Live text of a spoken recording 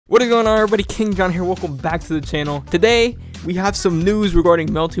What is going on, everybody? King John here. Welcome back to the channel. Today we have some news regarding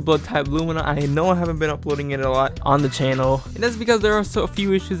Melty Blood type Lumina. I know I haven't been uploading it a lot on the channel, and that's because there are so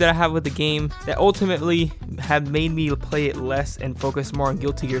few issues that I have with the game that ultimately have made me play it less and focus more on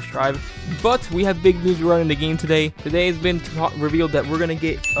Guilty Gear Strive. But we have big news regarding the game today. Today has been revealed that we're gonna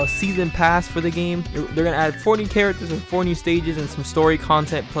get a season pass for the game. They're gonna add 4 new characters and 4 new stages and some story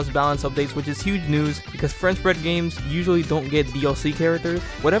content plus balance updates, which is huge news because French bread games usually don't get DLC characters.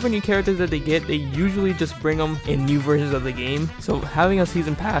 Whatever new characters that they get, they usually just bring them in new versions of the game. So having a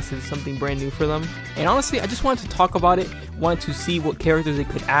season pass is something brand new for them. And honestly, I just wanted to talk about it, wanted to see what characters they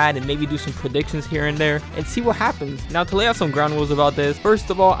could add and maybe do some predictions here and there and see what happens. Now, to lay out some ground rules about this,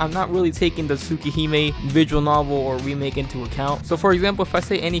 first of all, I'm not really taking the Tsukihime visual novel or remake into account. So for example, if I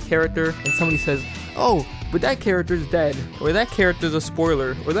say any character and somebody says, oh, but that character's dead, or that character's a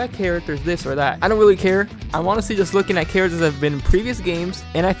spoiler, or that character's this or that, I don't really care. I'm honestly just looking at characters that have been in previous games,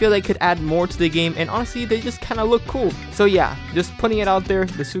 and I feel they could add more to the game, and honestly, they just kind of look cool. So yeah, just putting it out there,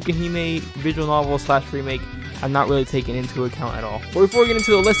 the Tsukihime visual novel / remake, I'm not really taking into account at all. But before we get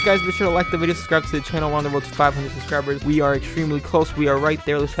into the list, guys, be sure to like the video, subscribe to the channel. We're on the road to 500 subscribers. We are extremely close. We are right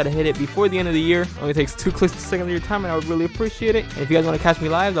there. Let's try to hit it before the end of the year. It only takes 2 clicks to second of your time, and I would really appreciate it. And if you guys want to catch me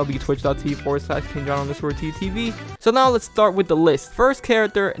live, that'll be twitch.tv/KingJohn_TTV. So now let's start with the list. First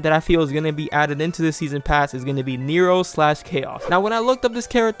character that I feel is going to be added into the season pass is going to be Nero / Chaos. Now, when I looked up this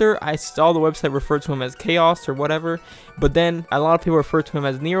character, I saw the website refer to him as Chaos or whatever, but then a lot of people refer to him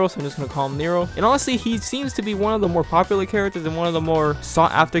as Nero, so I'm just going to call him Nero. And honestly, he seems to be one of the more popular characters and one of the more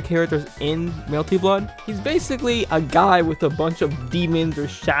sought after characters in Melty Blood. He's basically a guy with a bunch of demons or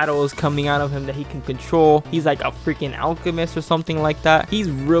shadows coming out of him that he can control. He's like a freaking alchemist or something like that. He's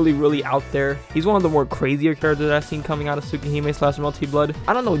really out there. He's one of the more crazier characters that I've seen coming out of Tsukihime / Melty Blood.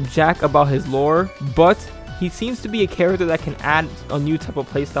 I don't know jack about his lore, but he seems to be a character that can add a new type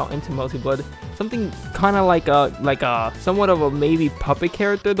of playstyle into Melty Blood. Something kind of like a somewhat of a maybe puppet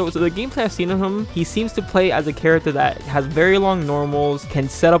character. Though, so the gameplay I've seen of him, he seems to play as a character that has very long normals, can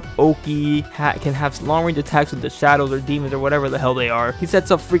set up Oki, can have long range attacks with the shadows or demons or whatever the hell they are. He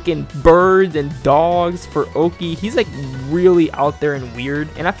sets up freaking birds and dogs for Oki. He's like really out there and weird,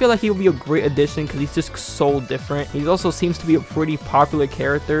 and I feel like he'll be a great addition because he's just so different. He also seems to be a pretty popular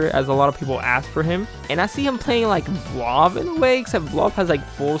character as a lot of people ask for him, and I see him playing like Vlov in a way, except Vlov has like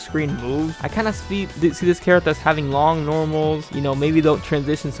full screen moves. I kind of see this character as having long normals. You know, maybe they'll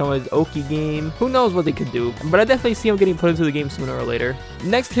transition some of his Oki game. Who knows what they could do, but I definitely see him getting put into the game sooner or later.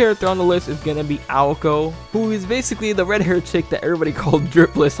 Next character on the list is gonna be Aoko, who is basically the red hair chick that everybody called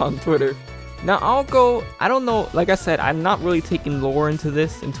Dripless on Twitter. Now, Aoko, I don't know, like I said, I'm not really taking lore into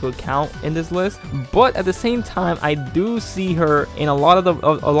account in this list, but at the same time, I do see her in a lot of the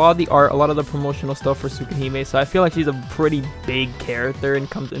art, a lot of the promotional stuff for Tsukihime, so I feel like she's a pretty big character in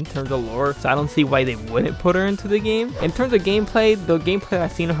terms of lore, so I don't see why they wouldn't put her into the game. In terms of gameplay, the gameplay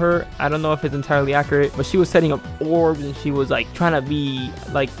I've seen of her, I don't know if it's entirely accurate, but she was setting up orbs, and she was like trying to be,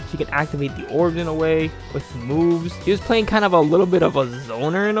 like, she can activate the orbs in a way with some moves. She was playing kind of a little bit of a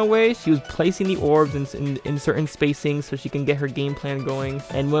zoner in a way. She was placing the orbs in certain spacings so she can get her game plan going,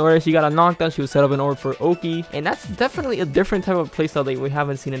 and whenever she got a knockdown, she would set up an orb for Oki, and that's definitely a different type of playstyle that we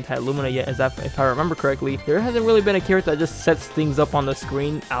haven't seen in type Lumina yet. If I remember correctly, there hasn't really been a character that just sets things up on the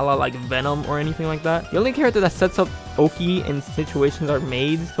screen a la like Venom or anything like that. The only character that sets up Oki in situations are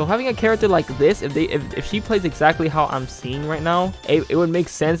maids, so having a character like this, if she plays exactly how I'm seeing right now, it would make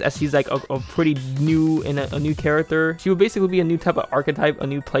sense, as she's like a pretty new and a new character. She would basically be a new type of archetype, a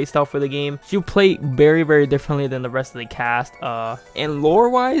new playstyle for the game. She'll play very differently than the rest of the cast, and lore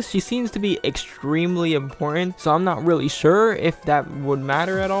wise, she seems to be extremely important, so I'm not really sure if that would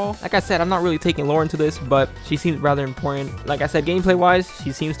matter at all. Like I said, I'm not really taking lore into this, but she seems rather important. Like I said, gameplay wise,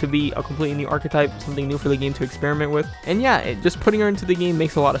 she seems to be a completely new archetype, something new for the game to experiment with, and yeah, just putting her into the game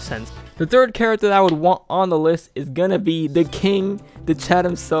makes a lot of sense. The third character that I would want on the list is gonna be the king, the Chad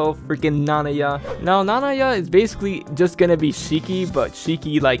himself, freaking Nanaya. Now, Nanaya is basically just gonna be Shiki, but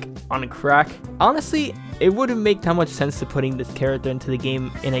Shiki like on crack. Honestly, it wouldn't make that much sense to putting this character into the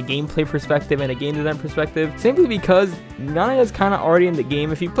game in a gameplay perspective and a game design perspective, simply because Nanaya is kind of already in the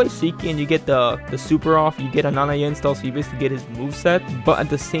game. If you play Shiki and you get the super off, you get a Nanaya install, so you basically get his moveset, but at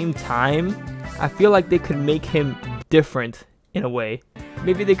the same time, I feel like they could make him different in a way.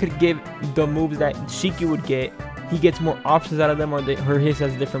 Maybe they could give the moves that Shiki would get, he gets more options out of them, or his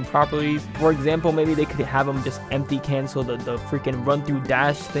has different properties. For example, maybe they could have him just empty cancel the freaking run through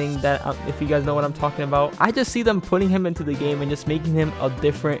dash thing, that if you guys know what I'm talking about. I just see them putting him into the game and just making him a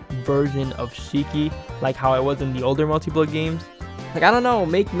different version of Shiki, like how it was in the older Melty Blood games. Like, I don't know,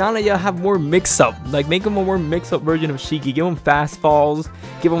 make Nanaya have more mix-up. Like, make him a more mix-up version of Shiki. Give him fast falls,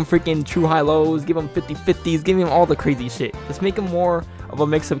 give him freaking true high-lows, give him 50-50s, give him all the crazy shit. Just make him more of a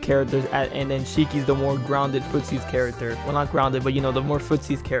mix-up characters, and then Shiki's the more grounded Footsie's character. Well, not grounded, but you know, the more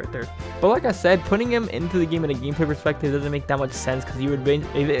Footsie's character. But like I said, putting him into the game in a gameplay perspective doesn't make that much sense, because you would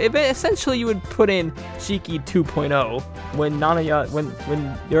essentially you would put in Shiki 2.0 when Nanaya,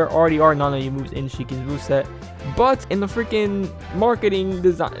 when there already are Nanaya moves in Shiki's moveset. But in the freaking marketing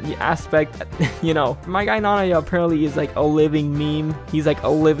design aspect, you know, my guy Nanaya apparently is like a living meme. He's like a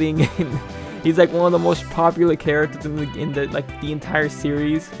living he's like one of the most popular characters in the entire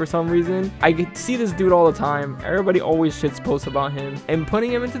series for some reason. I see this dude all the time. Everybody always shits posts about him, and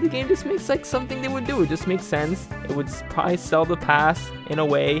putting him into the game just makes like something they would do. It just makes sense. It would probably sell the pass in a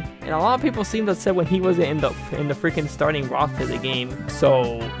way, and a lot of people seemed upset when he wasn't in the freaking starting roster of the game.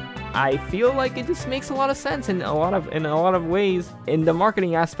 So I feel like it just makes a lot of sense in a lot of ways in the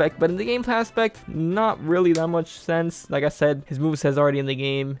marketing aspect, but in the gameplay aspect, not really that much sense. Like I said, his moveset's already in the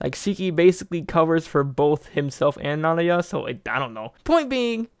game. Like, Shiki basically covers for both himself and Nanaya, so I don't know. Point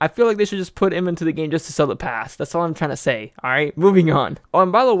being, I feel like they should just put him into the game just to sell the pass. That's all I'm trying to say. Alright, moving on. Oh,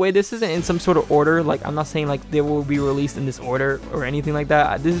 and by the way, this isn't in some sort of order. Like, I'm not saying like they will be released in this order or anything like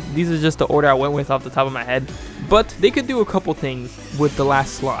that. These is just the order I went with off the top of my head. But they could do a couple things with the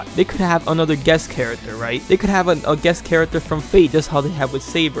last slot. They could have another guest character, right? They could have a guest character from Fate, just how they have with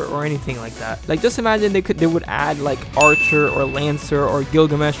Saber or anything like that. Like, just imagine they would add like Archer or Lancer or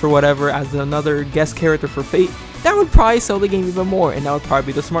Gilgamesh or whatever as another guest character for Fate. That would probably sell the game even more, and that would probably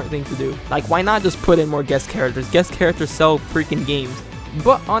be the smart thing to do. Like, why not just put in more guest characters? Guest characters sell freaking games.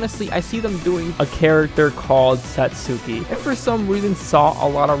 But honestly, I see them doing a character called Satsuki. I for some reason saw a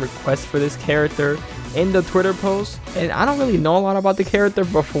lot of requests for this character in the Twitter post, and I don't really know a lot about the character,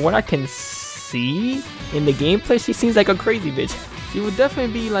 but from what I can see in the gameplay, she seems like a crazy bitch. She would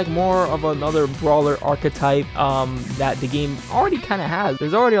definitely be like more of another brawler archetype that the game already kind of has.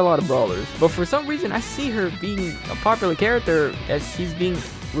 There's already a lot of brawlers, but for some reason I see her being a popular character as she's being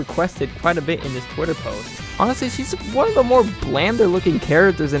requested quite a bit in this Twitter post. Honestly, she's one of the more blander looking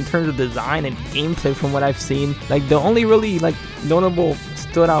characters in terms of design and gameplay from what I've seen. Like, the only really like notable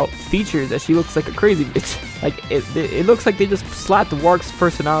stood out feature that she looks like a crazy bitch. Like, it looks like they just slapped Wark's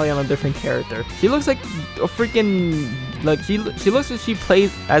personality on a different character. She looks like a freaking, like, she looks like she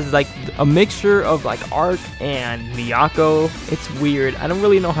plays as like a mixture of like Ark and Miyako. It's weird. I don't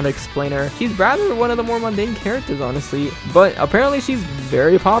really know how to explain her. She's rather one of the more mundane characters, honestly, but apparently she's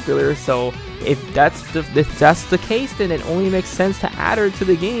very popular. So if that's the case, then it only makes sense to add her to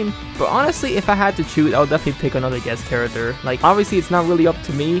the game. But honestly, if I had to choose, I would definitely pick another guest character. Like, obviously it's not really up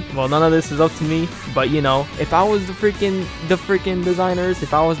to me. Well, none of this is up to me, but you know, if I was the freaking designers,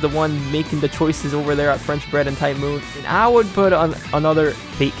 if I was the one making the choices over there at French Bread and Type Moon, then I would put another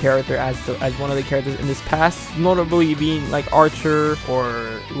Fate character as one of the characters in this pass, notably being like Archer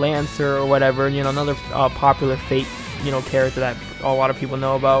or Lancer or whatever, you know, another popular Fate, you know, character that a lot of people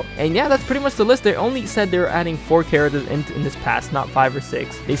know about. And yeah, that's pretty much the list. They only said they were adding 4 characters in this pass, not 5 or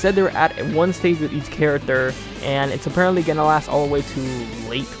 6. They said they were at 1 stage with each character, and it's apparently gonna last all the way to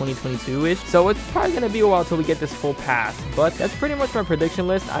late 2022-ish. So it's probably gonna be a while till we get this full pass. But that's pretty much my prediction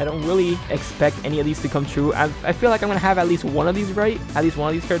list. I don't really expect any of these to come true. I feel like I'm gonna have at least one of these right. At least one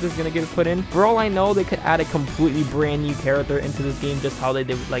of these characters is gonna get put in. For all I know, they could add a completely brand new character into this game, just how they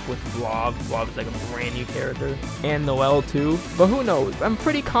did like with Blob. Blob is like a brand new character, and Noelle too. But who knows? I'm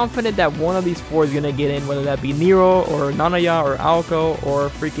pretty confident that one of these 4 is gonna get in, whether that be Nero or Nanaya or Aoko or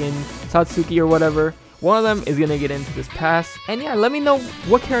freaking Satsuki or whatever. One of them is gonna get into this pass. And yeah, let me know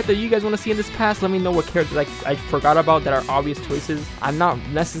what character you guys want to see in this pass. Let me know what characters I forgot about that are obvious choices. I'm not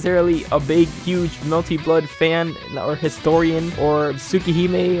necessarily a big, huge Melty Blood fan or historian or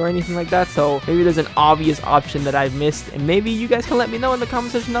Tsukihime or anything like that, so maybe there's an obvious option that I've missed, and maybe you guys can let me know in the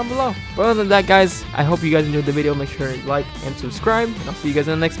comment section down below. But other than that, guys, I hope you guys enjoyed the video. Make sure to like and subscribe, and I'll see you guys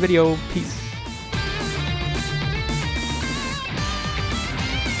in the next video. Peace.